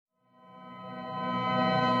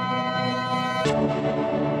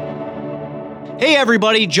Hey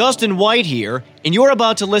everybody, Justin White here, and you're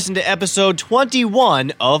about to listen to episode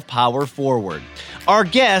 21 of Power Forward. Our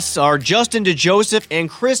guests are Justin DeJoseph and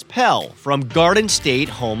Chris Pell from Garden State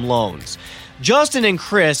Home Loans. Justin and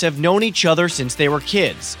Chris have known each other since they were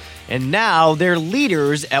kids, and now they're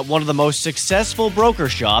leaders at one of the most successful broker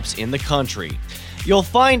shops in the country. You'll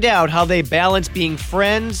find out how they balance being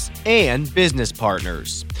friends and business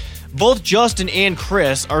partners. Both Justin and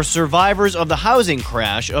Chris are survivors of the housing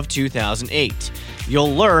crash of 2008.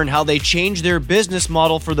 You'll learn how they changed their business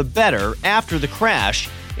model for the better after the crash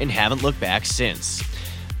and haven't looked back since.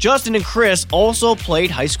 Justin and Chris also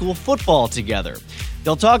played high school football together.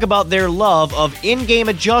 They'll talk about their love of in-game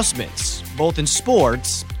adjustments, both in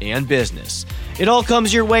sports and business. It all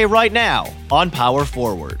comes your way right now on Power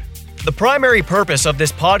Forward. The primary purpose of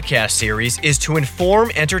this podcast series is to inform,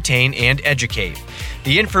 entertain, and educate.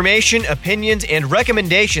 The information, opinions, and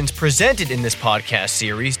recommendations presented in this podcast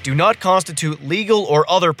series do not constitute legal or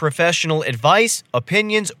other professional advice,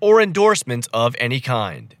 opinions, or endorsements of any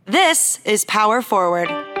kind. This is Power Forward.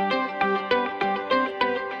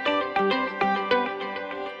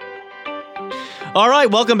 All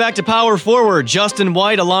right, welcome back to Power Forward. Justin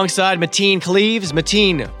White alongside Mateen Cleaves.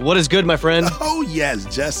 Mateen, what is good, my friend? Oh,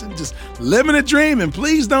 yes, Justin. Just living a dream, and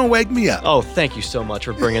please don't wake me up. Oh, thank you so much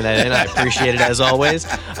for bringing that in. I appreciate it, as always.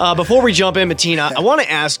 Before we jump in, Mateen, I want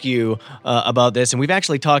to ask you about this, and we've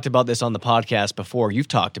actually talked about this on the podcast before. You've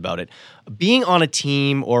talked about it. Being on a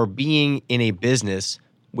team or being in a business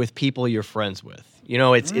with people you're friends with. You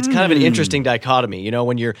know, it's kind of an interesting dichotomy. You know,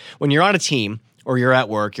 when you're on a team or you're at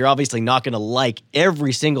work, you're obviously not going to like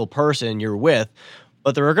every single person you're with,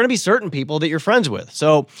 but there are going to be certain people that you're friends with.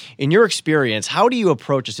 So in your experience, how do you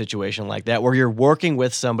approach a situation like that where you're working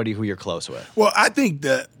with somebody who you're close with? Well, I think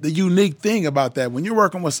the unique thing about that, when you're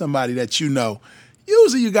working with somebody that you know,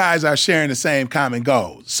 usually you guys are sharing the same common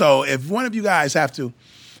goals. So if one of you guys have to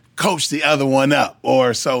coach the other one up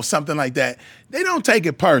or so something like that, they don't take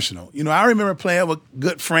it personal. You know, I remember playing with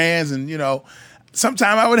good friends and, you know,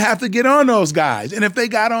 sometimes I would have to get on those guys. And if they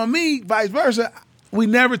got on me, vice versa, we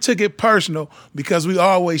never took it personal because we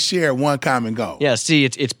always share one common goal. Yeah, see,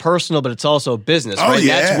 it's personal, but it's also business, right?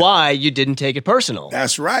 Yeah. That's why you didn't take it personal.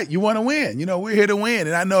 That's right. You want to win. You know, we're here to win.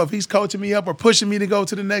 And I know if he's coaching me up or pushing me to go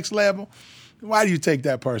to the next level, why do you take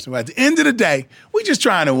that personal? At the end of the day, we're just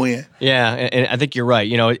trying to win. Yeah, and I think you're right.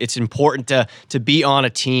 You know, it's important to be on a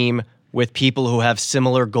team with people who have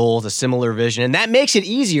similar goals, a similar vision. And that makes it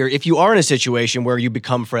easier if you are in a situation where you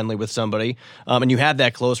become friendly with somebody and you have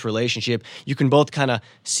that close relationship. You can both kind of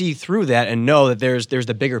see through that and know that there's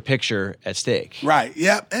the bigger picture at stake. Right,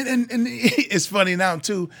 yep. And it's funny now,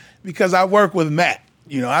 too, because I work with Matt.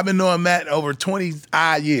 You know, I've been knowing Matt over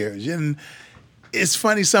 20-odd years. And it's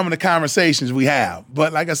funny some of the conversations we have.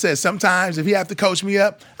 But like I said, sometimes if he have to coach me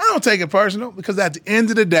up, I don't take it personal because at the end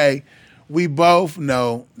of the day, we both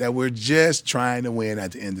know that we're just trying to win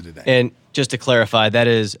at the end of the day. And just to clarify, that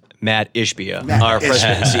is Matt Ishbia, our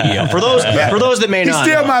president and CEO. For those that may not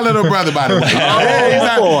He's still know. my little brother, by the way.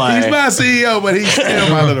 He's my CEO, but he's still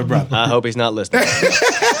my little brother. I hope he's not listening.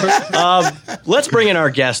 Let's bring in our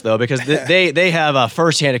guests, though, because they have a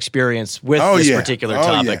firsthand experience with this particular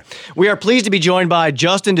topic. Yeah. We are pleased to be joined by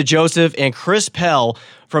Justin DeJoseph and Chris Pell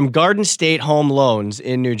from Garden State Home Loans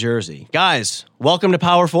in New Jersey. Guys, welcome to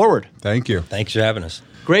Power Forward. Thank you. Thanks for having us.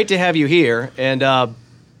 Great to have you here. And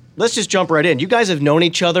let's just jump right in. You guys have known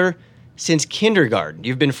each other since kindergarten.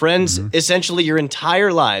 You've been friends essentially your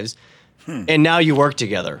entire lives, and now you work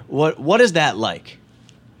together. What is that like?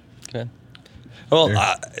 Okay. Well,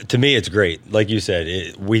 to me, it's great. Like you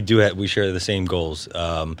said, we share the same goals.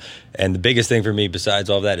 And the biggest thing for me, besides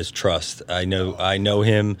all of that, is trust. I know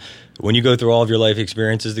him. When you go through all of your life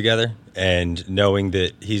experiences together and knowing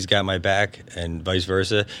that he's got my back and vice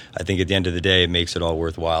versa, I think at the end of the day, it makes it all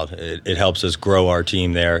worthwhile. It helps us grow our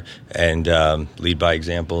team there and lead by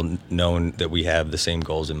example, knowing that we have the same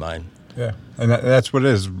goals in mind. Yeah, and that's what it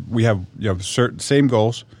is. We have certain same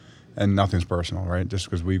goals, and nothing's personal, right? Just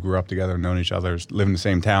because we grew up together, known each other, live in the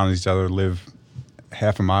same town as each other, live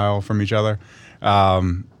half a mile from each other.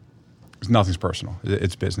 Nothing's personal.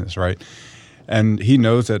 It's business, right? And he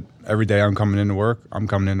knows that every day I'm coming into work,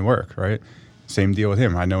 right? Same deal with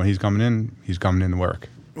him. I know when he's coming in to work.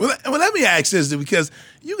 Well, let me ask this, because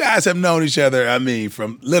you guys have known each other,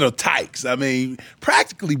 from little tykes.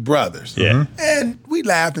 Practically brothers. Yeah. And we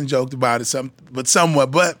laughed and joked about it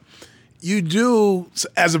somewhat. But you do,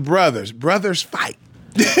 as a brothers fight.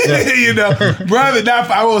 Brother,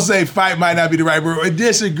 I won't say fight might not be the right word, or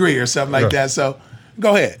disagree or something like that. So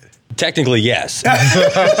go ahead. Technically, yes.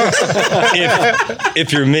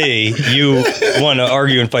 if you're me, you want to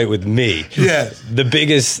argue and fight with me. Yes. The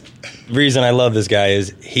biggest reason I love this guy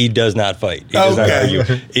is he does not fight. He does not argue.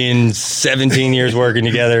 In 17 years working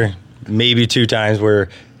together, maybe 2 times where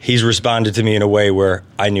he's responded to me in a way where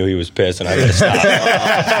I knew he was pissed and I got to stop.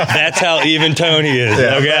 That's how even tone he is.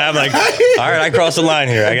 Yeah. Okay, I'm like, all right, I crossed the line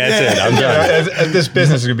here. That's it. I'm done. This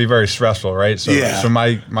business is going to be very stressful, right? So, Yeah. so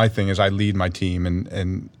my thing is I lead my team,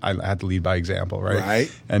 and I have to lead by example, right?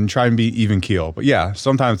 Right. And try and be even keel. But yeah,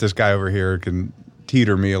 sometimes this guy over here can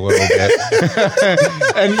teeter me a little bit.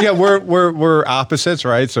 And yeah, we're opposites,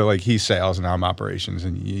 right? So like he's sales and I'm operations,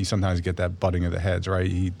 and you sometimes get that butting of the heads, right?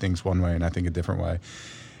 He thinks one way and I think a different way.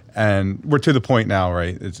 And we're to the point now,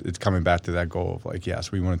 right? It's coming back to that goal of like,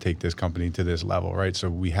 yes, we want to take this company to this level, right? So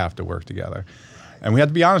we have to work together. And we have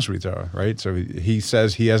to be honest with each other, right? So he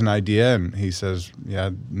says he has an idea, and he says, yeah,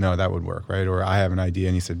 no, that would work, right? Or I have an idea,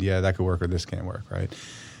 and he said, yeah, that could work, or this can't work, right?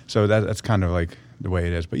 So that's kind of like the way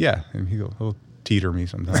it is. But yeah, and he'll teeter me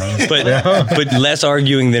sometimes. But less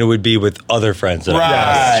arguing than it would be with other friends that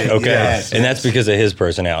Right. okay? Yes, and that's because of his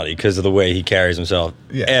personality, because of the way he carries himself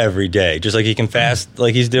Yeah. every day. Just like he can fast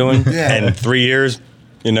like he's doing, Yeah. and 3 years,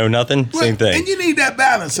 nothing, same thing. And you need that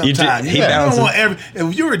balance You do- sometimes. he You don't balances. want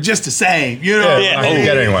if you were just the same, you know, Yeah. I mean, Oh,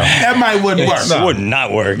 get anywhere. that might wouldn't work. It would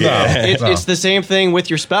not work. No. Yeah. It's the same thing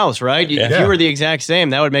with your spouse, right? If Yeah. you were the exact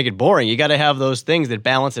same, that would make it boring. You got to have those things that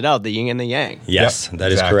balance it out, the yin and the yang. Yes, Yep, that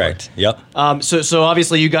is exactly. correct. Yep. So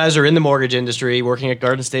obviously you guys are in the mortgage industry, working at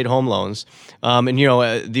Garden State Home Loans, and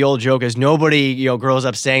the old joke is nobody grows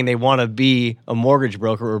up saying they want to be a mortgage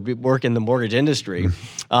broker or work in the mortgage industry,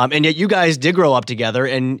 and yet you guys did grow up together,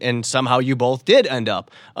 and somehow you both did end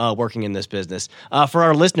up working in this business. For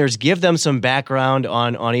our listeners, give them some background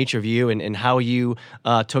on each of you and how you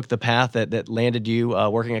took the path that landed you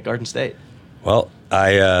working at Garden State. Well,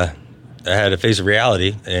 I had to face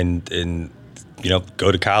reality and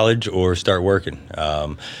go to college or start working.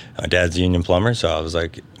 My dad's a union plumber, so I was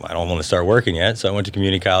like, I don't want to start working yet. So I went to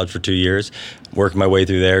community college for 2 years, worked my way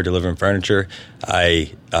through there, delivering furniture.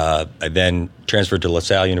 I then transferred to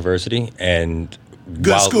LaSalle University and.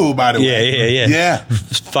 Good school, by the way. Yeah.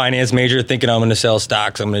 Finance major, thinking I'm going to sell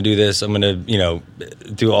stocks. I'm going to do this. I'm going to,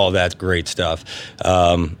 do all that great stuff.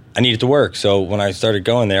 I needed to work, so when I started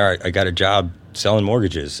going there, I got a job selling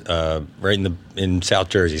mortgages right in South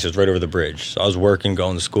Jersey, so it's right over the bridge. So I was working,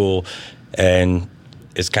 going to school, and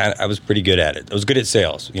I was pretty good at it. I was good at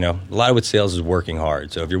sales. A lot of what sales is working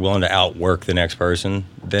hard. So if you're willing to outwork the next person,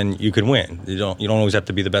 then you can win. You don't always have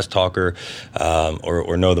to be the best talker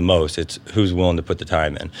or know the most. It's who's willing to put the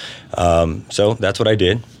time in. So that's what I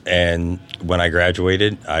did. And when I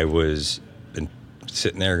graduated, I was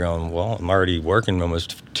sitting there going, well, I'm already working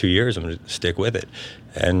almost 2 years. I'm going to stick with it.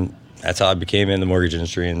 And that's how I became in the mortgage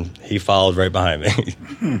industry, and he followed right behind me.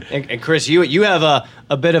 And Chris, you have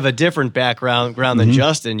a bit of a different background than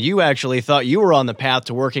Justin. You actually thought you were on the path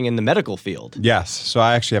to working in the medical field. Yes. So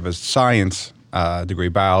I actually have a science degree,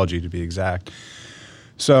 biology to be exact.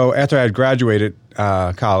 So after I had graduated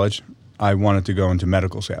college, I wanted to go into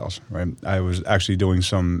medical sales, right? I was actually doing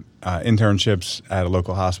some internships at a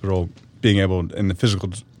local hospital, being able in the physical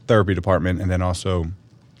therapy department, and then also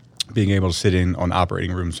being able to sit in on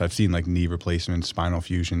operating rooms. I've seen like knee replacements, spinal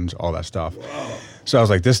fusions, all that stuff. Whoa. So I was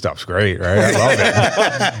like, this stuff's great, right? I love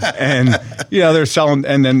it. And they're selling.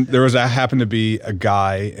 And then happened to be a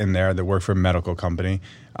guy in there that worked for a medical company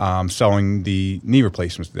selling the knee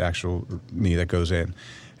replacements, the actual knee that goes in.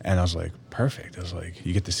 And I was like, perfect. I was like,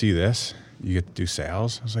 you get to see this. You get to do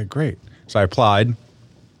sales. I was like, great. So I applied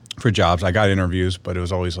for jobs. I got interviews, but it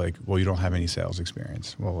was always like, well, you don't have any sales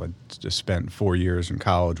experience. Well, I just spent 4 years in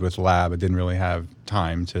college with lab. I didn't really have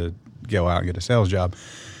time to go out and get a sales job.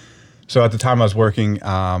 So at the time I was working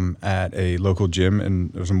at a local gym,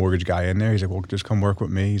 and there was a mortgage guy in there. He's like, well, just come work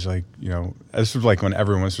with me. He's like, this was like when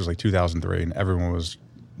this was like 2003, and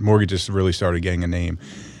mortgages really started getting a name.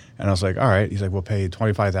 And I was like, all right. He's like, we'll pay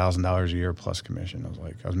 $25,000 a year plus commission.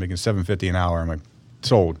 I was making $750 an hour. I'm like,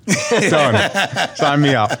 sold. Done. Sign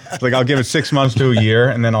me up. It's like, I'll give it 6 months to a year,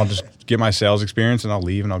 and then I'll just get my sales experience, and I'll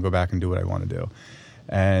leave, and I'll go back and do what I want to do.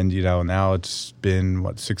 And, now it's been,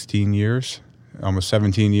 16 years, almost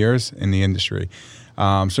 17 years in the industry.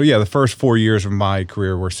 The first 4 years of my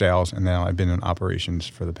career were sales, and now I've been in operations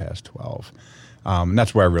for the past 12. And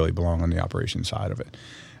that's where I really belong, on the operations side of it.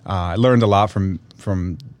 I learned a lot from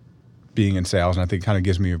being in sales, and I think it kind of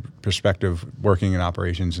gives me a perspective working in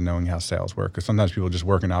operations and knowing how sales work. Because sometimes people just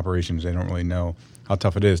work in operations, they don't really know how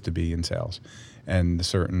tough it is to be in sales and the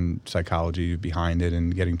certain psychology behind it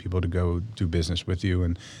and getting people to go do business with you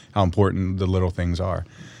and how important the little things are.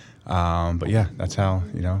 That's how,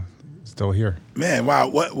 still here. Man, wow,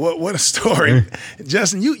 what a story.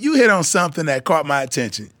 Justin, you hit on something that caught my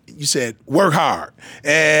attention. You said work hard.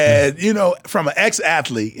 And, from an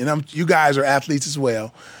ex-athlete, and you guys are athletes as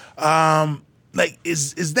well,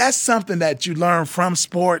 is that something that you learn from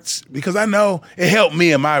sports? Because I know it helped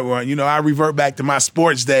me in my run. I revert back to my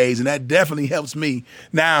sports days, and that definitely helps me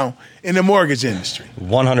now in the mortgage industry.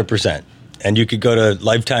 100%. And you could go to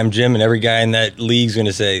Lifetime Gym, and every guy in that league's going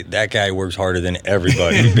to say, that guy works harder than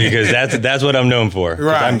everybody, because that's what I'm known for.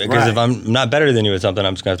 Right. Because if I'm not better than you at something,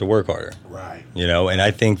 I'm just going to have to work harder. Right. And I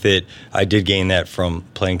think that I did gain that from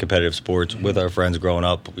playing competitive sports with our friends growing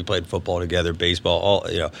up. We played football together, baseball,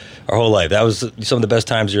 our whole life. That was some of the best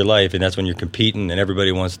times of your life, and that's when you're competing and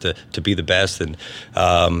everybody wants to be the best. And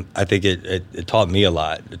I think it taught me a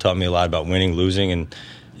lot. It taught me a lot about winning, losing, and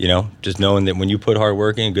just knowing that when you put hard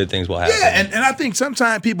work in, good things will happen. Yeah, and I think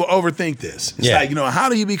sometimes people overthink this. It's like, how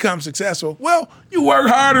do you become successful? Well, you work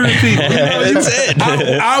harder than people. That's it.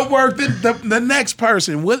 Outwork the next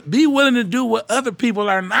person. Be willing to do what other people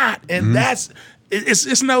are not. And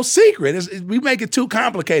it's no secret. We make it too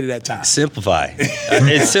complicated at times. Simplify.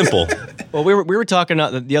 It's simple. Well, we were talking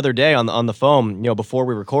the other day on the phone, before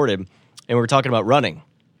we recorded, and we were talking about running.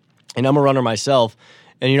 And I'm a runner myself.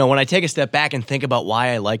 And, when I take a step back and think about why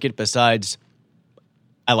I like it, besides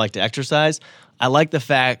I like to exercise, I like the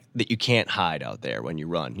fact that you can't hide out there when you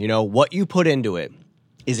run. What you put into it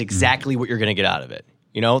is exactly what you're going to get out of it.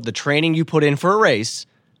 The training you put in for a race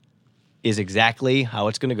is exactly how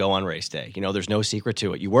it's going to go on race day. There's no secret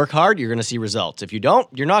to it. You work hard, you're going to see results. If you don't,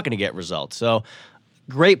 you're not going to get results. So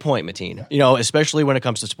great point, Mateen. Especially when it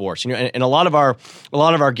comes to sports. And a lot of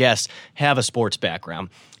our guests have a sports background,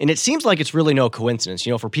 and it seems like it's really no coincidence.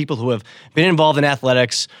 For people who have been involved in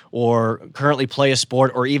athletics or currently play a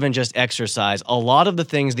sport or even just exercise, a lot of the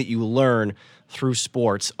things that you learn through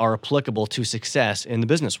sports are applicable to success in the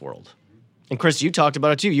business world. And Chris, you talked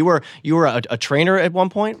about it too. You were a trainer at one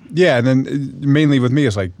point? Yeah, and then mainly with me,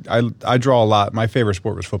 it's like I draw a lot. My favorite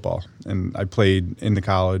sport was football, and I played in the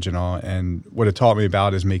college and all. And what it taught me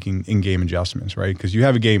about is making in-game adjustments, right? Because you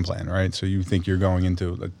have a game plan, right? So you think you're going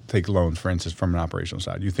into, take loans, for instance, from an operational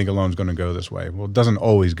side. You think a loan's going to go this way. Well, it doesn't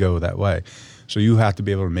always go that way. So you have to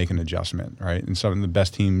be able to make an adjustment, right? And some of the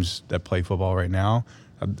best teams that play football right now,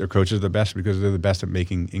 their coaches are the best because they're the best at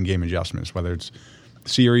making in-game adjustments, whether it's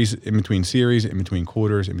series, in between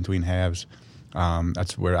quarters, in between halves.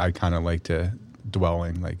 That's where I kind of like to dwell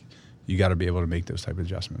in. Like, you got to be able to make those type of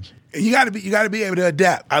adjustments. You got to be able to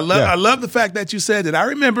adapt. I love the fact that you said that. I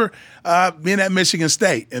remember being at Michigan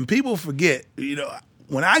State, and people forget.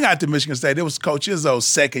 When I got to Michigan State, it was Coach Izzo's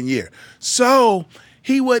second year. So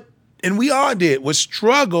he would, and we all did, would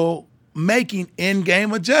struggle making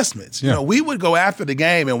in-game adjustments. We would go after the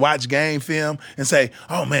game and watch game film and say,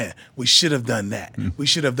 oh, man, we should have done that. We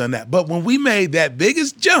should have done that. But when we made that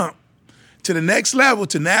biggest jump to the next level,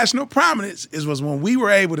 to national prominence, was when we were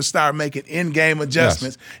able to start making in-game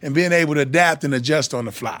adjustments and being able to adapt and adjust on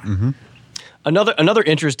the fly. Mm-hmm. Another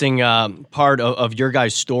interesting part of your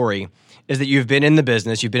guys' story is that you've been in the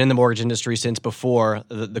business, you've been in the mortgage industry since before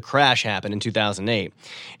the crash happened in 2008.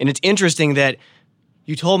 And it's interesting that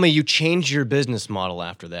you told me you changed your business model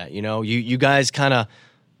after that. You guys kind of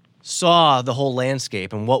saw the whole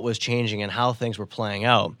landscape and what was changing and how things were playing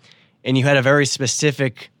out. And you had a very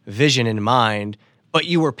specific vision in mind, but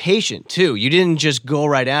you were patient too. You didn't just go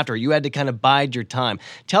right after. You had to kind of bide your time.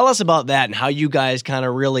 Tell us about that and how you guys kind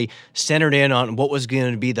of really centered in on what was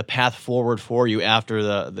going to be the path forward for you after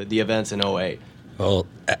the events in 2008. Well,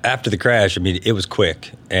 after the crash, it was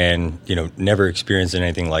quick, and never experienced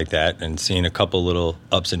anything like that, and seeing a couple little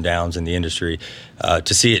ups and downs in the industry,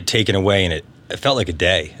 to see it taken away, and it felt like a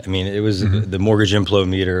day. It was the mortgage inflow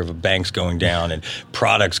meter of banks going down and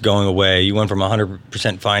products going away. You went from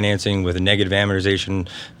 100% financing with a negative amortization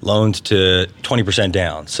loans to 20%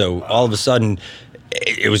 down. So all of a sudden,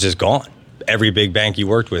 it was just gone. Every big bank you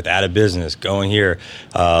worked with out of business, going here.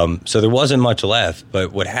 So there wasn't much left.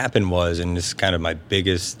 But what happened was, and this is kind of my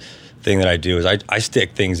biggest thing that I do, is I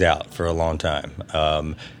stick things out for a long time,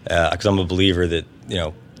 because I'm a believer that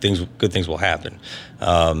good things will happen.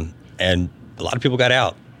 And a lot of people got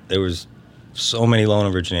out. There was so many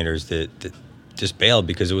loan originators that just bailed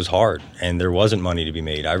because it was hard and there wasn't money to be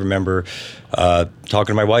made. I remember talking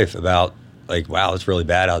to my wife about, wow, it's really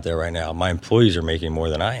bad out there right now. My employees are making more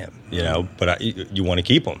than I am, but you want to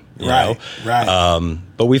keep them, you know? Right.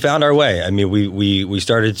 But we found our way. We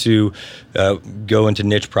started to go into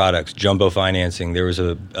niche products, jumbo financing. There was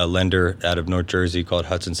a lender out of North Jersey called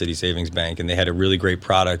Hudson City Savings Bank, and they had a really great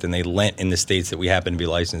product, and they lent in the states that we happened to be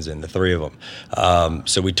licensed in, the three of them.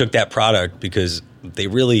 So we took that product because they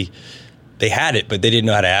really they had it, but they didn't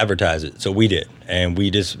know how to advertise it. So we did, and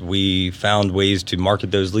we found ways to market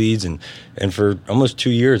those leads, and for almost 2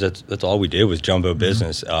 years, that's all we did was jumbo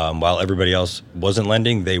business. While everybody else wasn't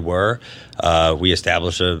lending, they were. We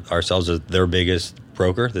established ourselves as their biggest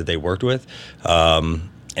broker that they worked with,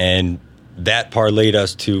 and that parlayed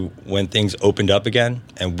us to when things opened up again,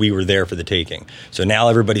 and we were there for the taking. So now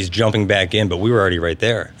everybody's jumping back in, but we were already right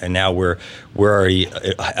there, and now we're already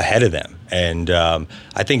ahead of them. And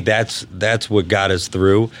I think that's what got us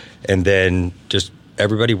through, and then just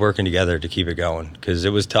everybody working together to keep it going, because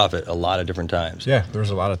it was tough at a lot of different times. Yeah, there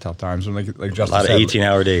was a lot of tough times. And like Justin a lot said, of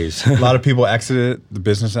 18-hour days. A lot of people exited the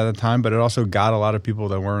business at the time, but it also got a lot of people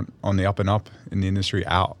that weren't on the up and up in the industry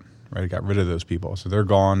out. Right, got rid of those people, so they're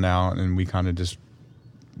gone now, and we kind of just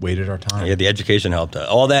waited our time. Yeah, the education helped.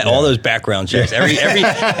 All those background checks, every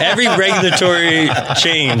regulatory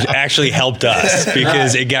change actually helped us,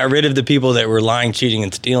 because it got rid of the people that were lying, cheating,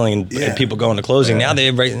 and stealing, and people going to closing. Now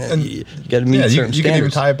you got to meet certain standards. You can even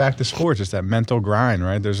tie it back to sports. It's that mental grind,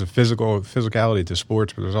 right? There's a physicality to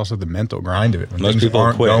sports, but there's also the mental grind of it. When most things people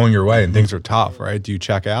aren't quit. going your way and things are tough, right? Do you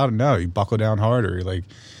check out? No, you buckle down harder. You're going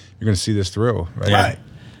to see this through, right? Right.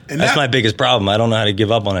 And That's my biggest problem. I don't know how to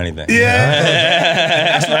give up on anything. Yeah.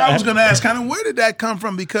 That's what I was going to ask. Kind of where did that come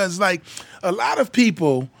from? Because like a lot of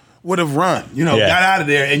people would have run, got out of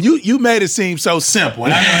there. And you made it seem so simple.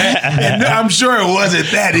 And, and I'm sure it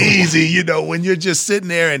wasn't that easy, when you're just sitting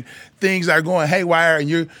there and things are going haywire and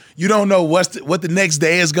you don't know what the next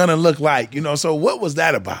day is going to look like. So what was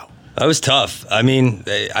that about? That was tough. I mean,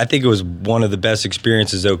 I think it was one of the best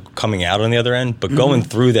experiences, though, coming out on the other end. But going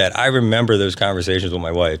through that, I remember those conversations with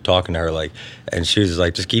my wife, talking to her, and she was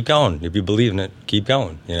like, just keep going. If you believe in it, keep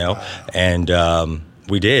going, And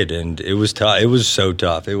we did, and it was tough. It was so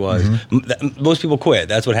tough. It was. Most people quit.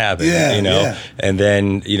 That's what happened, Yeah. And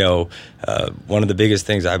then, one of the biggest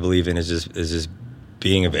things I believe in is just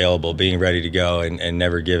being available, being ready to go, and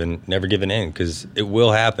never giving in, because it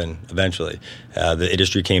will happen eventually. The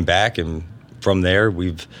industry came back, and from there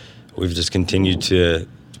we've just continued to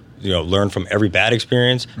learn from every bad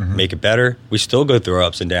experience, make it better. We still go through our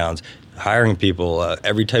ups and downs. Hiring people,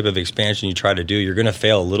 every type of expansion you try to do, you're going to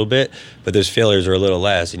fail a little bit, but those failures are a little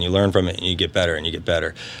less, and you learn from it, and you get better, and you get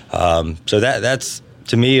better. So that's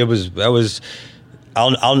to me,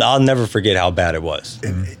 I'll never forget how bad it was.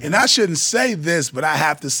 And I shouldn't say this, but I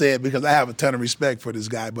have to say it because I have a ton of respect for this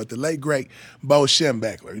guy. But the late, great Bo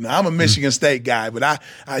Schembechler. I'm a Michigan State guy, but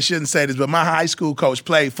I shouldn't say this, but my high school coach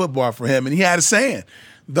played football for him, and he had a saying,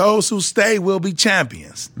 those who stay will be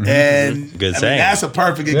champions. And Good saying. That's a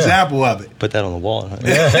perfect example of it. Put that on the wall.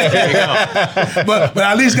 There you go. But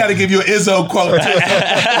I at least got to give you an Izzo quote. Put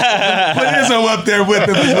Izzo up there with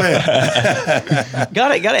him as well.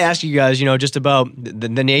 Gotta ask you guys, just about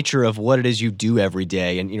the nature of what it is you do every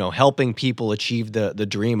day, and helping people achieve the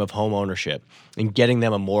dream of home ownership and getting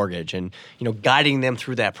them a mortgage, and guiding them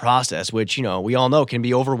through that process, which we all know can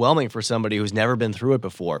be overwhelming for somebody who's never been through it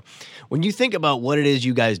before. When you think about what it is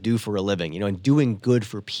you guys do for a living, and doing good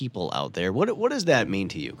for people out there, what does that mean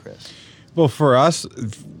to you, Chris? Well, for us,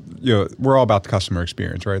 we're all about the customer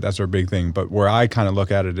experience, right? That's our big thing. But where I kind of look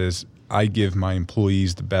at it is I give my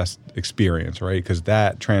employees the best experience, right? Because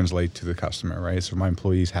that translates to the customer, right? So my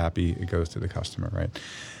employee's happy, it goes to the customer, right?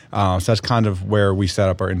 So that's kind of where we set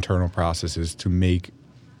up our internal processes to make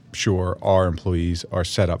sure our employees are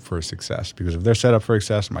set up for success. Because if they're set up for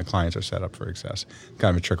success, my clients are set up for success.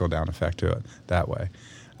 Kind of a trickle-down effect to it that way.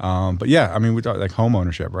 But yeah, I mean, we talk like home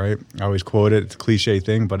ownership, right? I always quote it. It's a cliche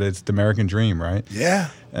thing, but it's the American dream, right? Yeah.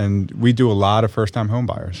 And we do a lot of first-time home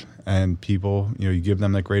buyers. And people, you give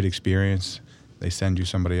them that great experience. They send you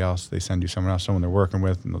somebody else. They send you someone else, someone they're working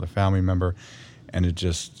with, another family member. And it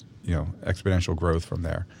just, exponential growth from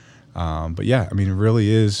there. But yeah, I mean, it really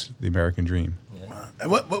is the American dream.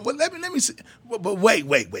 Let me see. But wait.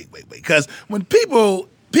 Because when people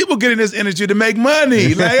get in this industry to make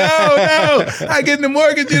money, like, oh no, I get in the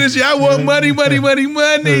mortgage industry, I want money.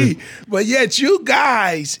 But yet you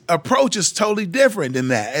guys' approach is totally different than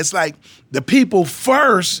that. It's like the people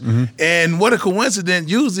first, and what a coincidence.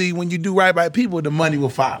 Usually when you do right by people, the money will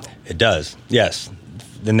follow. It does, yes.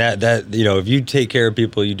 Then that if you take care of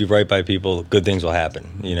people, you do right by people, good things will happen,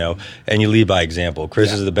 and you lead by example.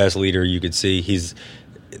 Chris is the best leader you could see. He's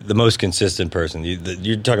the most consistent person.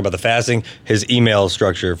 You're talking about the fasting, his email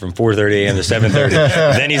structure from 4:30 a.m. to 7:30.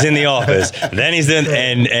 Then he's in the office. Then he's in,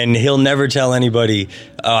 and he'll never tell anybody,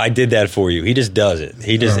 "Oh, I did that for you." He just does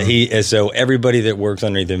it. So everybody that works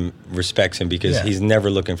underneath him respects him because he's never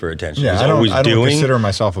looking for attention. Yeah, he's I don't consider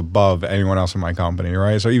myself above anyone else in my company,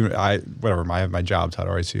 right? So even I have my job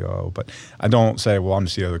title, right, COO, but I don't say, well, I'm the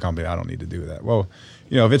CEO of the company, I don't need to do that. Well,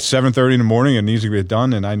 if it's 7:30 in the morning and it needs to get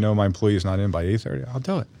done, and I know my employee is not in by 8:30, I'll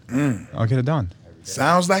do it. I'll get it done.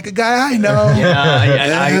 Sounds like a guy I know. Yeah,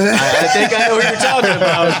 I think I know what you're talking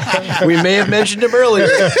about. We may have mentioned him earlier.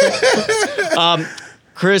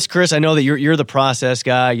 Chris, I know that you're the process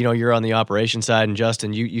guy. You're on the operation side, and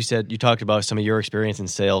Justin, you said you talked about some of your experience in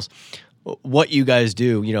sales. What you guys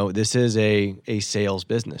do, this is a sales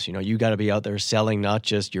business. You got to be out there selling not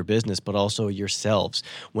just your business, but also yourselves.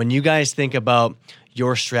 When you guys think about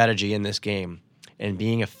your strategy in this game and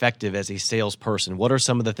being effective as a salesperson, what are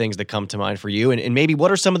some of the things that come to mind for you? And maybe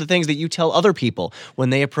what are some of the things that you tell other people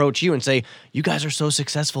when they approach you and say, you guys are so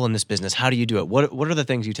successful in this business, how do you do it? What are the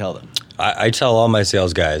things you tell them? I tell all my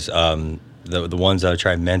sales guys, the ones that I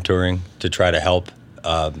try mentoring to try to help,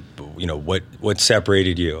 what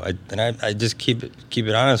separated you. I just keep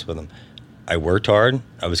it honest with them. I worked hard.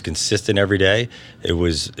 I was consistent every day. It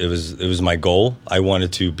was my goal. I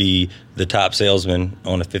wanted to be the top salesman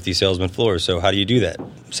on a 50 salesman floor. So how do you do that?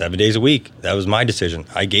 7 days a week. That was my decision.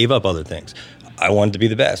 I gave up other things. I wanted to be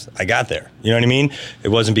the best. I got there. You know what I mean? It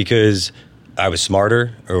wasn't because I was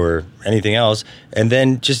smarter or anything else. And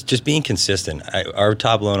then just being consistent. Our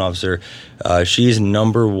top loan officer, she's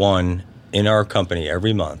number one in our company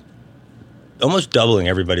every month, almost doubling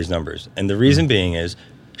everybody's numbers. And the reason being is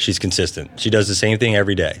she's consistent. She does the same thing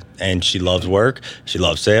every day, and she loves work. She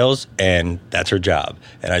loves sales, and that's her job.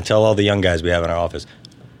 And I tell all the young guys we have in our office,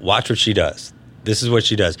 watch what she does. This is what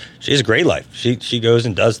she does. She has a great life. She goes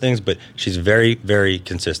and does things, but she's very, very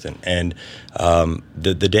consistent. And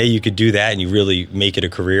the day you could do that and you really make it a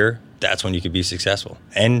career, that's when you could be successful.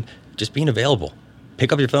 And just being available.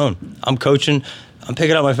 Pick up your phone. I'm coaching. I'm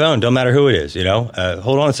picking up my phone. Don't matter who it is,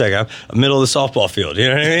 Hold on a second. I'm middle of the softball field. You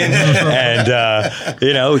know what I mean?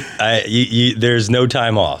 And there's no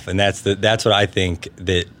time off, and that's what I think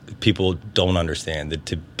that people don't understand. That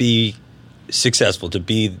to be successful, to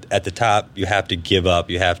be at the top, you have to give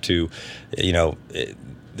up. You have to,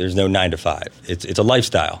 there's no 9 to 5. It's a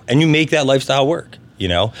lifestyle, and you make that lifestyle work.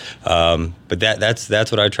 But that's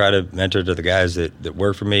what I try to mentor to the guys that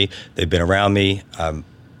work for me. They've been around me.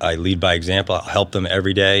 I lead by example. I'll help them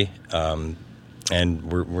every day, and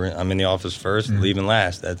I'm in the office first, leaving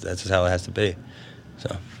last. That's just how it has to be.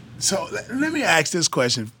 So let me ask this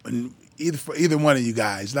question, for either one of you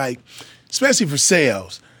guys, especially for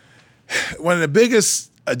sales. One of the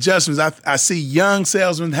biggest adjustments I see young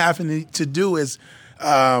salesmen having to do is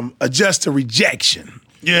adjust to rejection.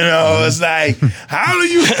 It's like, how do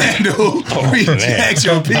you handle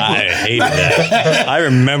rejection? People. I hated that. I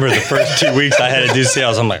remember the first 2 weeks I had to do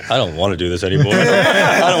sales. I'm like, I don't want to do this anymore.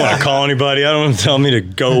 I don't want to call anybody. I don't want to tell me to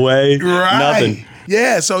go away. Right. Nothing.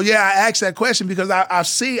 Yeah. So I asked that question because I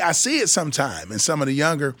see it sometime in some of the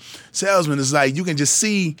younger salesmen. It's like you can just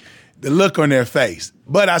see the look on their face.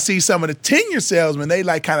 But I see some of the tenure salesmen, they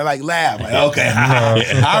kind of laugh. Okay,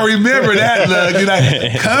 I remember that look. You're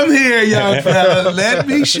like, come here, young fella. Let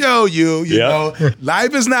me show you. You know,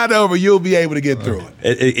 life is not over. You'll be able to get through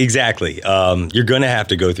it. Exactly. You're going to have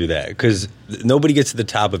to go through that because nobody gets to the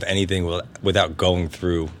top of anything without going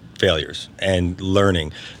through failures and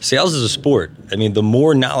learning. Sales is a sport. I mean, the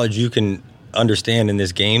more knowledge you can understand in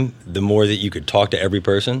this game, the more that you could talk to every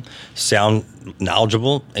person, sound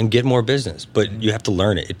knowledgeable, and get more business. But you have to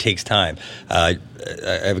learn it. It takes time. I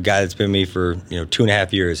have a guy that's been with me for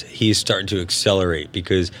 2.5 years. He's starting to accelerate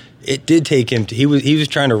because it did take him. He was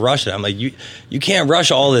trying to rush it. I'm like, you can't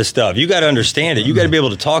rush all this stuff. You got to understand it. You got to be able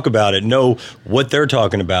to talk about it, know what they're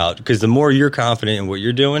talking about. Because the more you're confident in what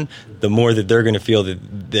you're doing, the more that they're going to feel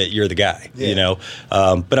that you're the guy.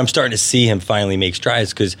 But I'm starting to see him finally make strides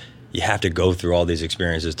because you have to go through all these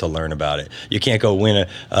experiences to learn about it. You can't go win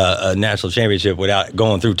a national championship without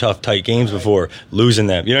going through tough, tight games before losing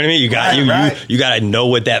them. You know what I mean? You got to know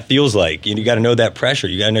what that feels like. You got to know that pressure.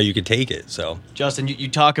 You got to know you can take it. So, Justin, you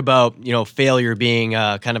talk about failure being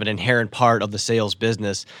kind of an inherent part of the sales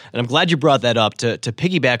business, and I'm glad you brought that up. To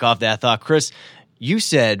piggyback off that thought, Chris, you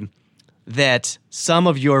said that some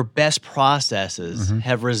of your best processes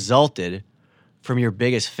have resulted from your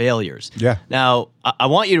biggest failures. Yeah. Now, I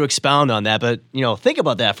want you to expound on that, but think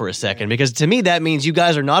about that for a second, because to me that means you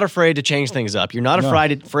guys are not afraid to change things up. You're not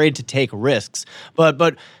afraid to take risks.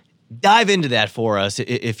 But dive into that for us,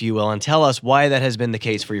 if you will, and tell us why that has been the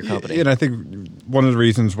case for your company. And I think one of the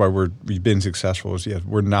reasons why we've been successful is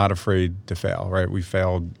we're not afraid to fail. Right? We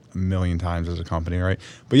failed a million times as a company, right?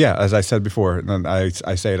 But as I said before, and I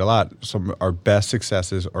say it a lot, some of our best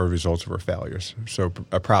successes are results of our failures. So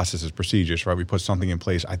a process is procedures, right? We put something in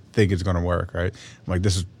place, I think it's going to work, right? I'm like,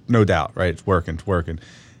 this is no doubt, right? It's working.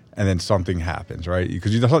 And then something happens, right?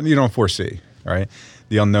 Because you don't foresee, right?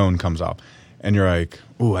 The unknown comes up. And you're like,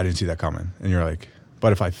 ooh, I didn't see that coming. And you're like,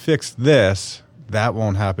 But if I fix this, that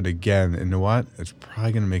won't happen again. And you know what? It's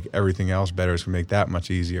probably going to make everything else better. It's going to make that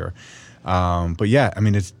much easier. But yeah, I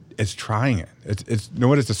mean, it's trying it. It's you know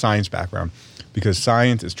what? It's a science background, because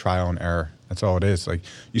science is trial and error. That's all it is. Like,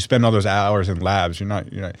 you spend all those hours in labs. You're not.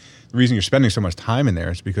 The reason you're spending so much time in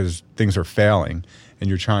there is because things are failing, and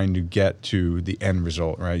you're trying to get to the end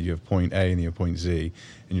result, right? You have point A and you have point Z,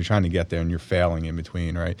 and you're trying to get there, and you're failing in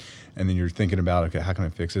between, right? And then you're thinking about, okay, how can I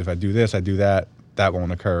fix it? If I do this, I do that, that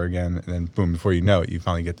won't occur again, and then boom, before you know it, you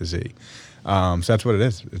finally get to Z. So that's what it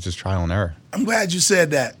is. It's just trial and error. I'm glad you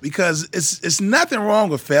said that, because it's nothing wrong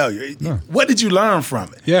with failure. No. What did you learn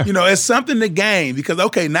from it? Yeah. It's something to gain, because,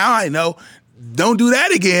 okay, now I know, don't do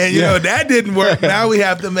that again. That didn't work. Now we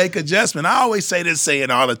have to make adjustment. I always say this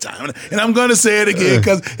saying all the time, and I'm going to say it again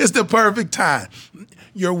because it's the perfect time.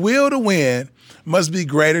 Your will to win must be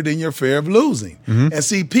greater than your fear of losing. Mm-hmm. And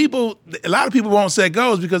see, a lot of people won't set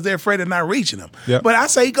goals because they're afraid of not reaching them. Yep. But I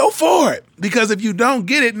say go for it, because if you don't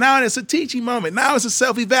get it, now it's a teaching moment. Now it's a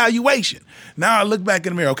self-evaluation. Now I look back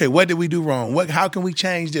in the mirror. Okay, what did we do wrong? How can we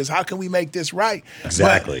change this? How can we make this right?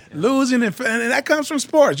 Exactly. But losing, and that comes from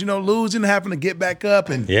sports. Losing, having to get back up,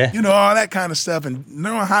 and all that kind of stuff, and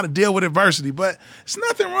knowing how to deal with adversity. But it's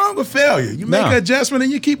nothing wrong with failure. You make an adjustment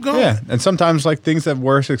and you keep going. Yeah, and sometimes things that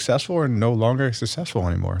were successful are no longer successful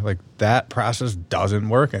anymore. Like, that process doesn't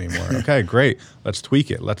work anymore. Okay, great. Let's tweak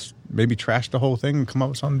it. Let's maybe trash the whole thing and come up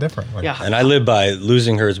with something different. And I live by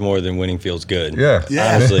losing hurts more than winning feels good. Yeah.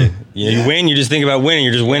 Honestly. You win, you just think about winning,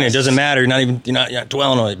 you're just winning. It doesn't matter. You're not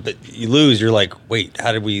dwelling on it. But you lose, you're like, wait,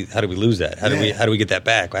 how did we lose that? How do we get that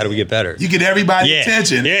back? How do we get better? You get everybody's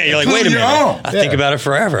attention. Yeah, you're like, wait a minute. I think about it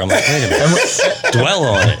forever. I'm like, wait a minute. Dwell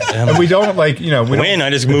on it. And we don't we win, I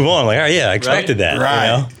just move on. Like, all right, I expected that.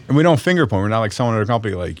 Right. And we don't finger point. We're not like someone at a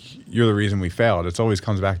company like, you're the reason we failed. It always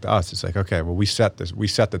comes back to us. It's like, okay, well, we set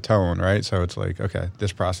the tone, right? So it's like, okay,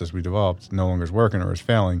 this process we developed no longer is working or is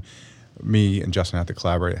failing. Me and Justin have to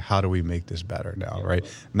collaborate. How do we make this better now, right?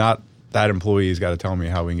 Not that employee's got to tell me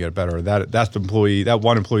how we can get it better. Or that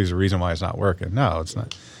one employee is the reason why it's not working. No, it's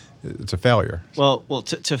not. It's a failure. Well,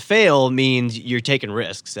 to fail means you're taking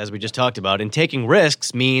risks, as we just talked about. And taking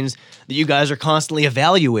risks means that you guys are constantly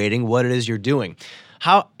evaluating what it is you're doing.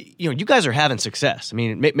 How you guys are having success. I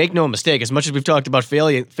mean, make no mistake. As much as we've talked about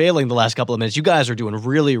failing the last couple of minutes, you guys are doing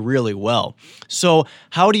really, really well. So,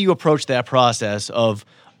 how do you approach that process of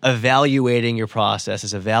evaluating your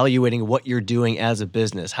processes, evaluating what you're doing as a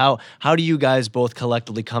business? How do you guys both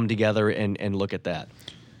collectively come together and look at that?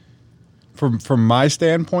 From my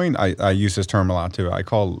standpoint, I use this term a lot too.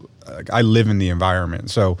 I live in the environment.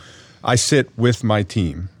 So I sit with my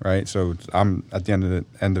team, right? So I'm at the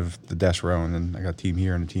end of the desk row, and then I got a team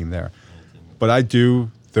here and a team there. But I do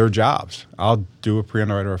their jobs. I'll do a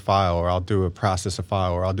pre-underwriter of a file, or I'll do a process of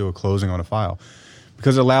file, or I'll do a closing on a file,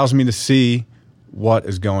 because it allows me to see what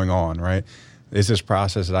is going on, right? Is this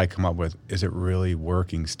process that I come up with, is it really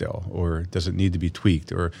working still? Or does it need to be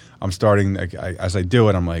tweaked? Or I'm starting, as I do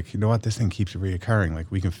it, I'm like, you know what, this thing keeps reoccurring. Like,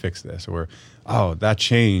 we can fix this. Or, oh, that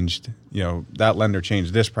changed, that lender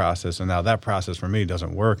changed this process, and now that process for me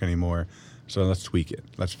doesn't work anymore. So let's tweak it.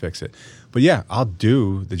 Let's fix it. But yeah, I'll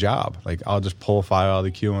do the job. Like, I'll just pull a file out of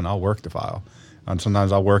the queue and I'll work the file. And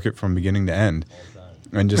sometimes I'll work it from beginning to end.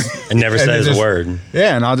 And never says a word.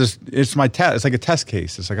 Yeah, and it's my test. It's like a test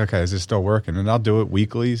case. It's like, okay, is this still working? And I'll do it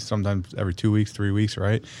weekly, sometimes every 2 weeks, 3 weeks,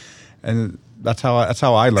 right? And that's how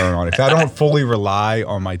I learn on it. 'Cause I don't fully rely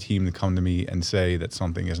on my team to come to me and say that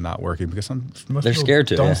something is not working, because most they're scared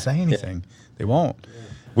to. Don't say anything. Yeah. They won't.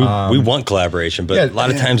 We want collaboration, but a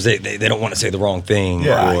lot of times they don't want to say the wrong thing,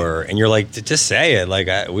 and you're like, just say it. Like,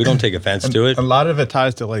 we don't take offense to it. A lot of it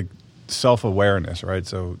ties to like self-awareness, right?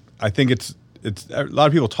 So I think it's a lot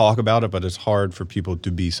of people talk about it, but it's hard for people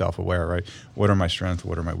to be self-aware, right? What are my strengths?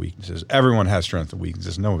 What are my weaknesses? Everyone has strengths and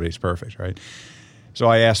weaknesses. Nobody's perfect, right? So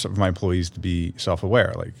I ask my employees to be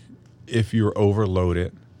self-aware. Like, if you're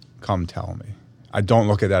overloaded, come tell me. I don't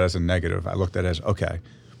look at that as a negative. I look at it as, okay,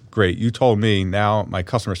 great. You told me, now my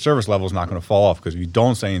customer service level is not going to fall off, because if you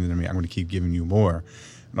don't say anything to me, I'm going to keep giving you more.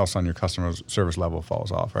 And all of a sudden your customer service level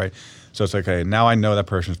falls off, right? So it's like, okay, now I know that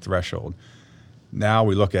person's threshold. Now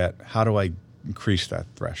we look at, how do I increase that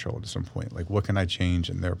threshold at some point? Like, what can I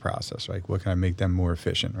change in their process, right? What can I make them more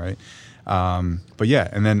efficient, right? But yeah,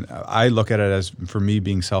 and then I look at it as, for me,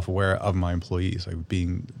 being self-aware of my employees, like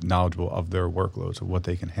being knowledgeable of their workloads, of what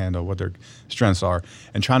they can handle, what their strengths are,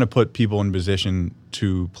 and trying to put people in position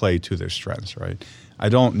to play to their strengths, right? I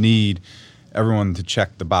don't need everyone to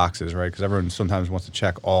check the boxes, right? Because everyone sometimes wants to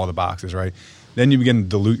check all the boxes, right? Then you begin to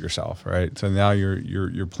dilute yourself, right? So now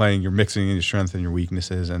you're playing, you're mixing in your strengths and your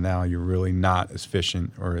weaknesses, and now you're really not as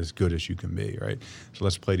efficient or as good as you can be, right? So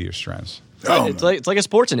let's play to your strengths. It's like a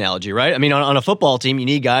sports analogy, right? I mean, on a football team, you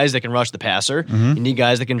need guys that can rush the passer. You need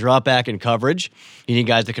guys that can drop back in coverage. You need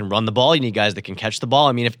guys that can run the ball. You need guys that can catch the ball.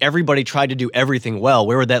 I mean, if everybody tried to do everything well,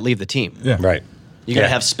 where would that leave the team? Yeah. Right. You got to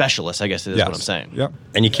have specialists, I guess is what I'm saying. Yep.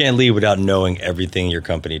 And you can't lead without knowing everything your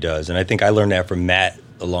company does. And I think I learned that from Matt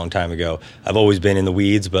a long time ago. I've always been in the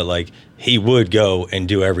weeds, but like he would go and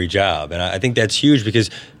do every job. And I think that's huge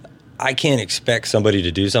because I can't expect somebody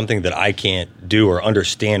to do something that I can't do or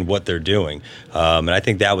understand what they're doing. And I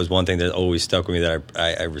think that was one thing that always stuck with me that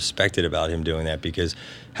I respected about him doing that, because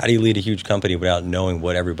how do you lead a huge company without knowing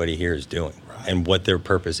what everybody here is doing and what their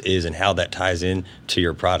purpose is and how that ties in to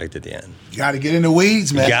your product at the end? You got to get in the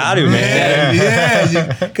weeds, man. You got to, man.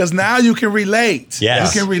 Yeah, because now you can relate.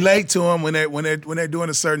 Yes. You can relate to them when they're doing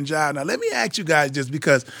a certain job. Now, let me ask you guys, just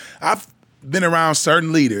because I've been around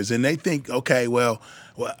certain leaders and they think, okay, well,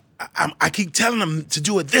 I keep telling them to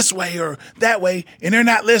do it this way or that way, and they're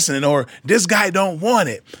not listening, or this guy don't want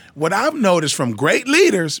it. What I've noticed from great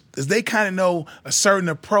leaders is they kind of know a certain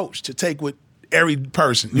approach to take with every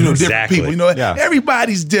person, different people,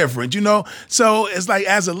 everybody's different, So it's like,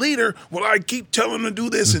 as a leader, well, I keep telling him to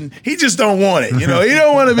do this and he just don't want it, He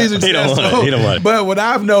don't want to be successful. He don't want it. But what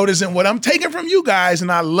I've noticed and what I'm taking from you guys,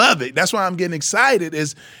 and I love it, that's why I'm getting excited,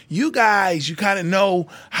 is you guys, you kind of know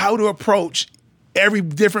how to approach every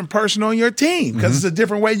different person on your team, because it's a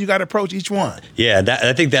different way you got to approach each one. Yeah,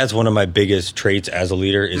 I think that's one of my biggest traits as a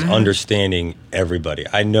leader is understanding everybody.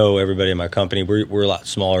 I know everybody in my company. We're a lot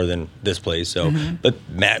smaller than this place, so but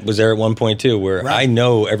Matt was there at one point too, where I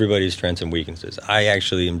know everybody's strengths and weaknesses. I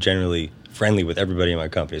actually am generally friendly with everybody in my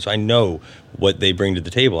company, so I know what they bring to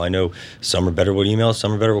the table. I know some are better with emails,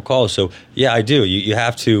 some are better with calls. So yeah, I do. You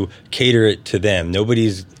have to cater it to them.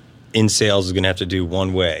 Nobody's in sales is going to have to do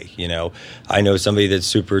one way. I know somebody that's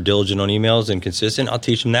super diligent on emails and consistent. I'll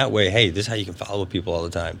teach them that way. Hey, this is how you can follow people all the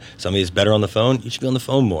time. Somebody that's better on the phone, you should be on the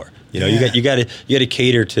phone more. You got to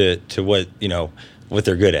cater to what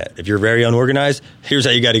they're good at. If you're very unorganized, here's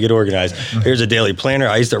how you got to get organized. Here's a daily planner.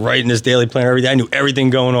 I used to write in this daily planner every day. I knew everything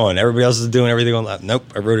going on. Everybody else is doing everything on. Nope,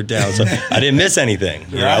 I wrote it down, so I didn't miss anything.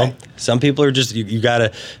 You know, some people are just you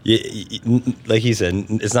gotta, like he said,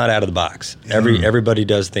 it's not out of the box. Everybody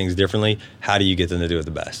does things differently. How do you get them to do it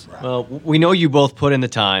the best? Well, we know you both put in the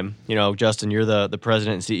time. Justin, you're the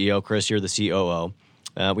president and CEO. Chris, you're the COO.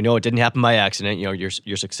 We know it didn't happen by accident.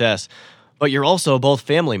 Your success, but you're also both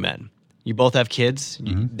family men. You both have kids.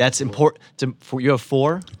 That's important. You have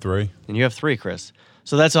 4? 3. And you have 3, Chris.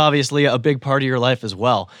 So that's obviously a big part of your life as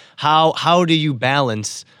well. How do you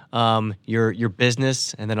balance your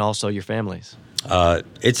business and then also your families?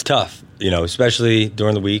 It's tough, especially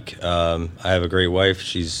during the week. I have a great wife.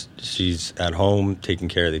 She's at home taking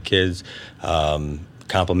care of the kids.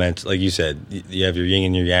 Compliments, like you said, you have your yin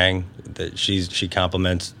and your yang. That she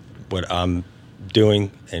compliments what I'm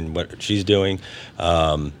doing and what she's doing.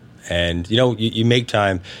 And, you make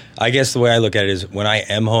time. I guess the way I look at it is when I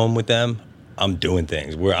am home with them, I'm doing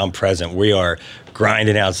things. I'm present. We are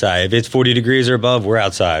grinding outside. If it's 40 degrees or above, we're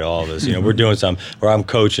outside, all of us. We're doing something. Or I'm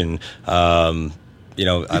coaching.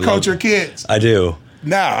 You coach your kids? I do.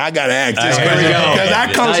 Now I gotta ask this because I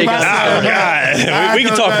coach myself. Oh God, we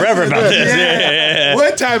can talk forever about this. Yeah.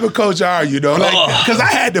 What type of coach are you, though? Because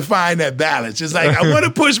I had to find that balance. It's like I want to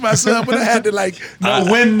push myself, but I had to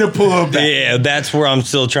know when to pull back. Yeah, that's where I'm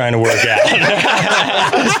still trying to work out.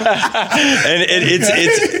 And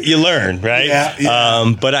it's you learn, right?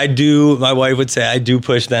 Yeah. But I do. My wife would say I do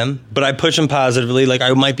push them, but I push them positively. Like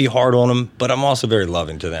I might be hard on them, but I'm also very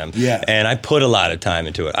loving to them. Yeah. And I put a lot of time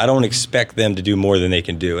into it. I don't expect them to do more than they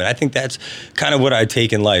can do. And I think that's kind of what I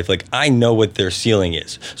take in life. Like I know what their ceiling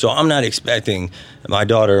is. So I'm not expecting my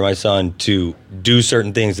daughter or my son to do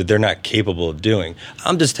certain things that they're not capable of doing.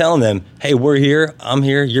 I'm just telling them, hey, we're here. I'm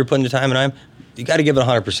here. You're putting the time and you got to give it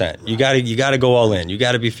 100%. You got to go all in. You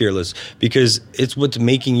got to be fearless because it's what's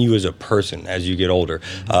making you as a person as you get older.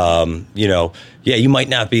 You might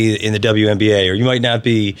not be in the WNBA or you might not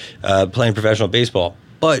be playing professional baseball,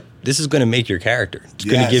 but this is going to make your character. It's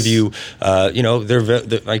going to give you,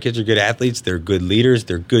 my kids are good athletes. They're good leaders.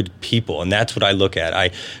 They're good people. And that's what I look at.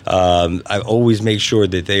 I always make sure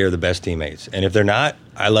that they are the best teammates. And if they're not,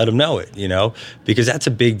 I let them know it, because that's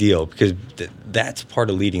a big deal because that's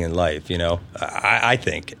part of leading in life, I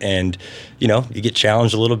think. And, you get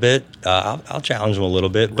challenged a little bit. I'll challenge them a little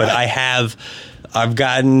bit. But I've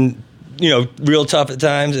gotten real tough at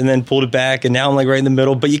times, and then pulled it back, and now I'm like right in the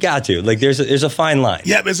middle. But you got to there's a fine line.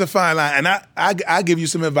 Yep, it's a fine line, and I give you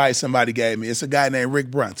some advice somebody gave me. It's a guy named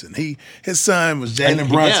Rick Brunson. His son was Jalen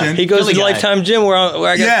Brunson. Yeah, he goes Philly to guy. Lifetime Gym where I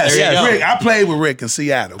got. Yes, Rick. I played with Rick in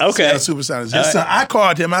Seattle. Okay. Seattle Supersonics. His son, I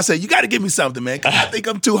called him. I said, "You got to give me something, man. 'Cause I think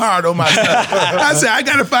I'm too hard on myself." I said, "I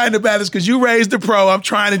got to find the balance because you raised the pro. I'm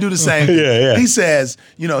trying to do the same thing." Yeah. He says,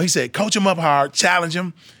 he said, coach him up hard, challenge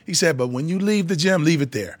him. He said, but when you leave the gym, leave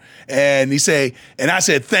it there. And I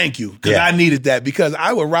said, thank you, because I needed that, because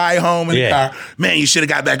I would ride home in the car. Man, you should have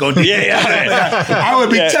got back on the I would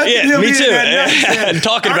be tucking him me in too. that night.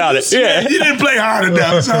 Talking about it. Yeah. You didn't play hard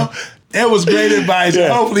enough. So that was great advice.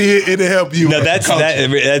 Yeah. Hopefully it'll help you. No,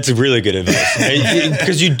 that's really good advice,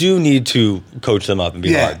 because you do need to coach them up and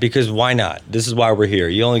be hard. Because why not? This is why we're here.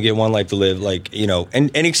 You only get one life to live,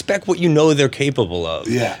 and expect what they're capable of.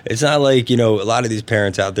 Yeah, it's not like a lot of these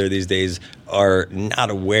parents out there these days are not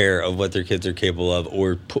aware of what their kids are capable of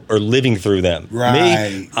or living through them.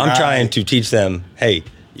 Right. I'm trying to teach them. Hey,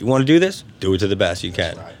 you want to do this? Do it to the best you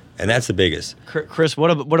can. Right. And that's the biggest. Chris,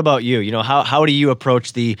 what about you? How do you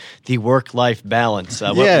approach the work-life balance?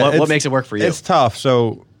 What makes it work for you? It's tough.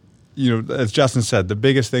 So, as Justin said, the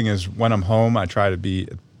biggest thing is when I'm home, I try to be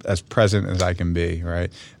as present as I can be,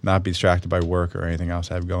 right? Not be distracted by work or anything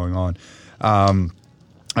else I have going on.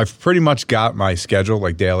 I've pretty much got my schedule,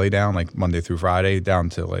 daily down, Monday through Friday, down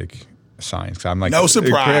to science. I'm no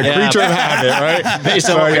surprise. A creature of habit, right? Based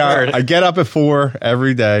on what we heard. I get up at 4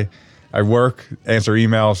 every day. I work, answer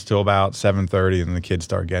emails till about 7:30, and the kids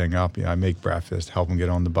start getting up. I make breakfast, help them get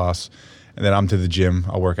on the bus, and then I'm to the gym.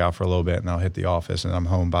 I'll work out for a little bit, and I'll hit the office, and I'm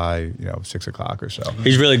home by 6 o'clock or so.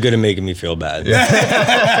 He's really good at making me feel bad. Yeah.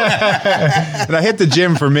 And I hit the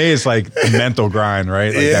gym, for me, it's like a mental grind,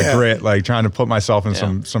 right? That grit, trying to put myself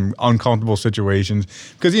in some uncomfortable situations,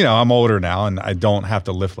 because I'm older now, and I don't have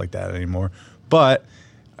to lift like that anymore. But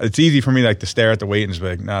it's easy for me to stare at the weight and just be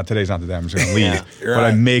like, nah, today's not the day. I'm just going to leave. But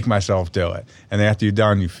I make myself do it. And then after you're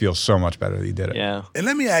done, you feel so much better that you did it. Yeah. And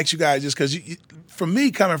let me ask you guys, just because for me,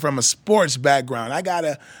 coming from a sports background, I got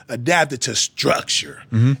to adapt it to structure.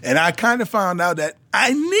 Mm-hmm. And I kind of found out that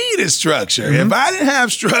I needed structure. Mm-hmm. If I didn't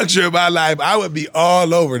have structure in my life, I would be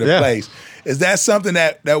all over the place. Is that something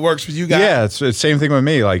that works for you guys? Yeah, it's the same thing with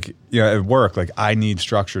me. At work, I need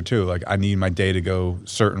structure too. I need my day to go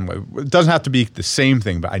certain way. It doesn't have to be the same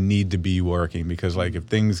thing, but I need to be working, because if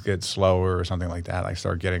things get slower or something like that, I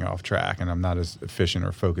start getting off track and I'm not as efficient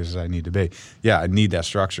or focused as I need to be. Yeah, I need that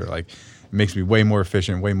structure. It makes me way more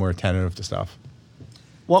efficient, way more attentive to stuff.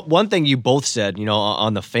 Well, one thing you both said,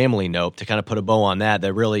 on the family note, to kind of put a bow on that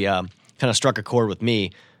really kind of struck a chord with me,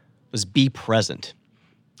 was be present.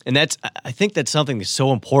 And I think that's something that's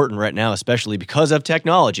so important right now, especially because of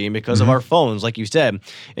technology and because of our phones, like you said.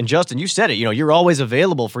 And Justin, you said it, you're always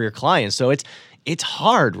available for your clients. So it's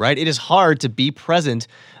hard, right? It is hard to be present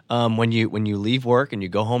when you leave work and you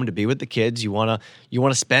go home to be with the kids. You wanna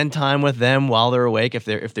spend time with them while they're awake. If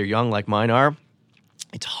they're young like mine are,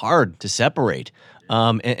 it's hard to separate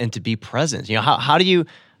and to be present. How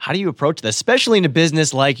do you approach this, especially in a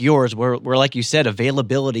business like yours, where like you said,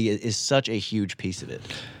 availability is such a huge piece of it?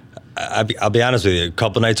 I'll be honest with you. A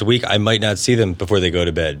couple nights a week, I might not see them before they go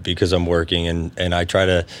to bed because I'm working, and I try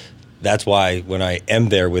to. That's why when I am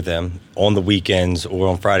there with them on the weekends or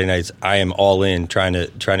on Friday nights, I am all in trying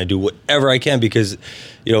to do whatever I can, because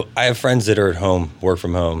I have friends that are at home, work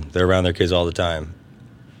from home. They're around their kids all the time.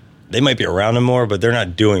 They might be around them more, but they're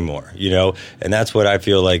not doing more, And that's what I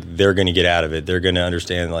feel like they're going to get out of it. They're going to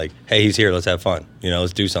understand, hey, he's here, let's have fun.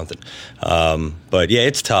 Let's do something. But, yeah,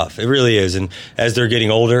 it's tough. It really is. And as they're getting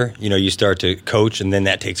older, you start to coach, and then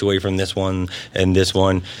that takes away from this one and this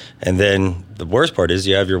one. And then the worst part is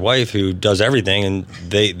you have your wife who does everything, and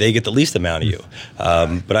they get the least amount of you.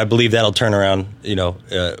 But I believe that'll turn around,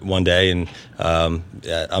 one day. And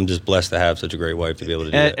I'm just blessed to have such a great wife to be able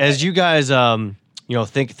to do that. As you guys...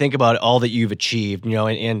 think about all that you've achieved,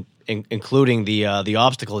 and including the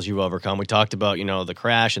obstacles you've overcome. We talked about, the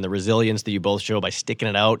crash and the resilience that you both show by sticking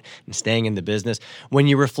it out and staying in the business. When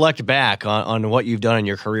you reflect back on what you've done in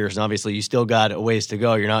your careers, and obviously you still got a ways to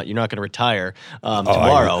go. You're not going to retire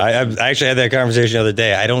tomorrow. I actually had that conversation the other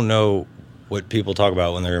day. I don't know what people talk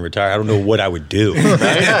about when they're going to retire. I don't know what I would do.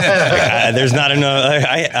 There's not enough.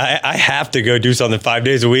 I have to go do something 5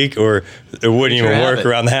 days a week, or it wouldn't even work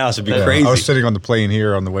around the house. It'd be crazy. I was sitting on the plane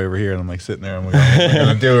here on the way over here, and I'm sitting there, and we're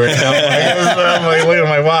going to do it. I'm looking at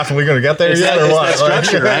my watch. Are we going to get there yet, or what?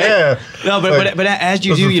 Structure, right? Yeah. No, but as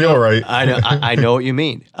you do, feel right. I know what you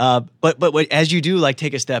mean. But as you do,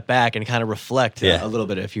 take a step back and kind of reflect a little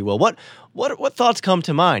bit, if you will. What thoughts come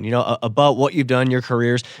to mind, about what you've done in your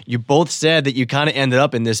careers? You both said that you kind of ended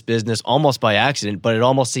up in this business almost by accident, but it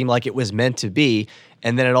almost seemed like it was meant to be.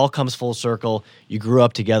 And then it all comes full circle. You grew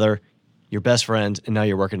up together, you're best friends, and now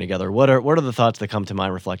you're working together. What are the thoughts that come to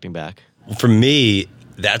mind reflecting back? For me,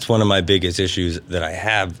 that's one of my biggest issues that I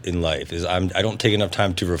have in life is I don't take enough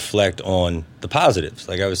time to reflect on the positives.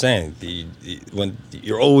 Like I was saying, when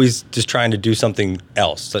you're always just trying to do something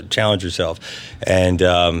else, so challenge yourself. And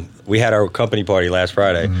we had our company party last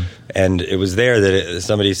Friday, and it was there that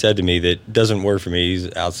somebody said to me that doesn't work for me.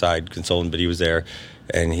 He's outside consultant, but he was there.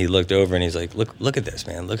 And he looked over and he's like, look at this,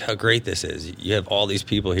 man. Look how great this is. You have all these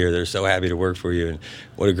people here that are so happy to work for you, and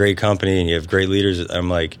what a great company, and you have great leaders. I'm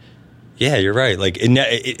like, yeah, you're right. Like,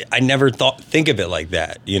 I never think of it like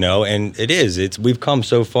that, and it is. We've come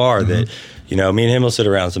so far that, me and him will sit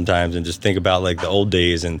around sometimes and just think about, like, the old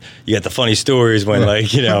days, and you got the funny stories when,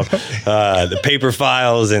 like, the paper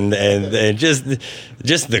files and just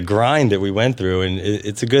the grind that we went through, and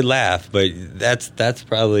it's a good laugh. But that's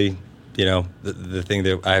probably, the thing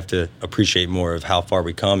that I have to appreciate more of how far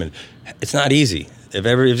we come, and it's not easy. If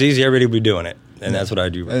it was easy, everybody would be doing it. And that's what I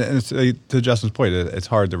do. And it's, to Justin's point, it's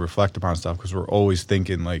hard to reflect upon stuff because we're always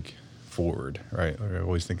thinking like forward, right? We're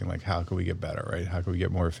always thinking like, how can we get better, right? How can we get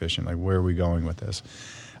more efficient? Like, where are we going with this?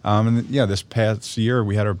 This past year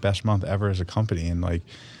we had our best month ever as a company, and like,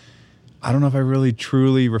 I don't know if I really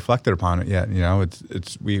truly reflected upon it yet.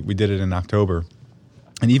 We did it in October,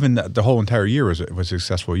 and even the whole entire year was a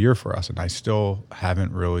successful year for us, and I still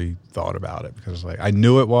haven't really thought about it because like I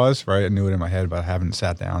knew it was, right? I knew it in my head, but I haven't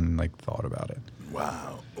sat down and like thought about it.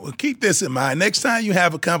 Wow. Well, keep this in mind. Next time you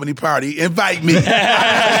have a company party, invite me. I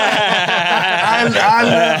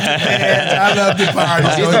love the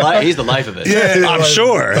party. He's the life of it. Yeah, I'm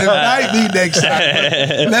sure. Invite me next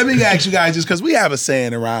time. Let me ask you guys, just because we have a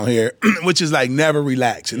saying around here, which is like never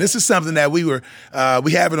relax. And this is something that we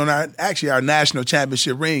have it on our national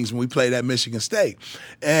championship rings when we played at Michigan State.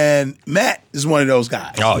 And Matt is one of those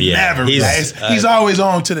guys. Oh, yeah. Never relax. He's always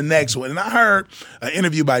on to the next one. And I heard an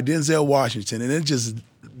interview by Denzel Washington, and it just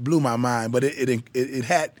blew my mind, but it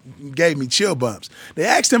gave me chill bumps. They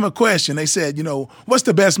asked him a question. They said, what's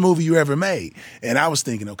the best movie you ever made? And I was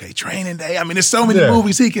thinking, okay, Training Day. I mean, there's so many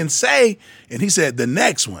movies he can say. And he said, the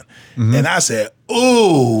next one. And I said,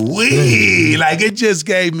 ooh, wee. Like, it just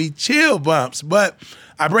gave me chill bumps. But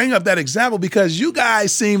I bring up that example because you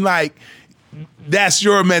guys seem like that's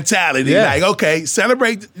your mentality. Yeah. Like, okay,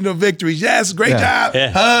 celebrate victories. Yes, great job.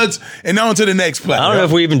 Yeah. Hugs, and on to the next play. I don't know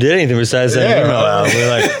if we even did anything besides send an email out. We're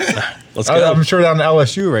like, let's go. I'm sure down to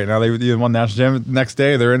LSU right now. They won national championship. Next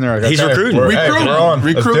day, they're in there. Like, he's recruiting. Recruiting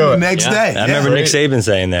the next day. I remember Nick Saban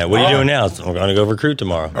saying that. What are you doing now? We're going to go recruit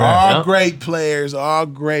tomorrow. All great players, all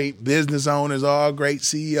great business owners, all great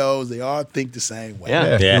CEOs. They all think the same way.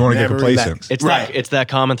 Yeah. You want to get complacent. It's that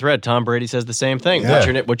common thread. Tom Brady says the same thing.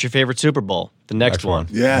 Yeah. What's your favorite Super Bowl? The next one.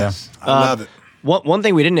 Yes. I love it. One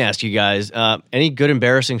thing we didn't ask you guys, any good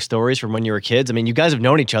embarrassing stories from when you were kids? I mean, you guys have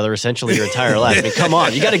known each other essentially your entire life. I mean, come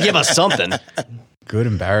on. You got to give us something. Good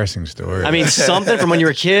embarrassing story. I mean, something from when you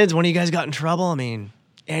were kids, when you guys got in trouble. I mean,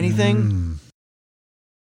 anything?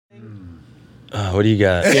 What do you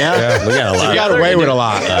got? Yeah. We got a lot. You got away with a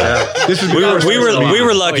lot. We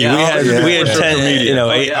were lucky. We had 10.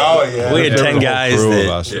 We had 10 guys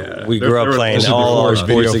that we grew up playing all our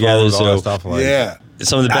sports together. So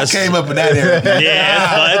some of the best. I came up in that era.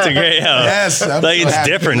 That's a great. Yes, like it's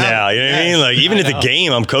different now. You know what I mean? Like even at the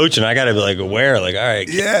game, I'm coaching. I got to be like aware. Like all right.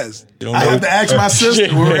 Yes. I have to ask my sister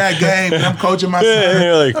when we're at game and I'm coaching my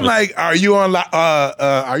son. I'm like, are you on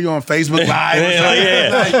Facebook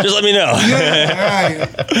Live? Just let me know.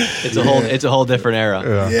 It's a whole different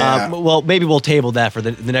era. Well, maybe we'll table that for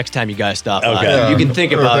the next time you guys stop. Okay. You can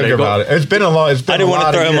think about it. It's been a long. I didn't want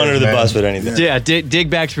to throw him under the bus with anything. Yeah, dig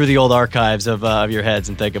back through the old archives of your heads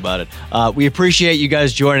and think about it. We appreciate you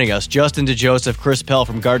guys joining us. Justin DeJoseph, Chris Pell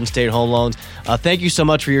from Garden State Home Loans. Thank you so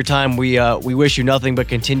much for your time. We wish you nothing but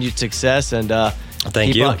continued success and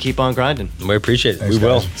keep on grinding. We appreciate it. Thanks, we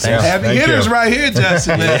will. Thanks. Happy hitters right here,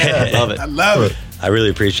 Justin. Man. I love it. I really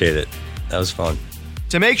appreciate it. That was fun.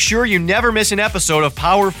 To make sure you never miss an episode of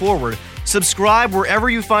Power Forward, subscribe wherever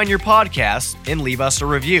you find your podcasts and leave us a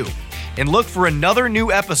review. And look for another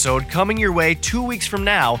new episode coming your way 2 weeks from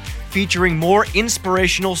now, featuring more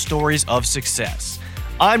inspirational stories of success.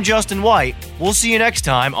 I'm Justin White. We'll see you next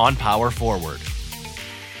time on Power Forward.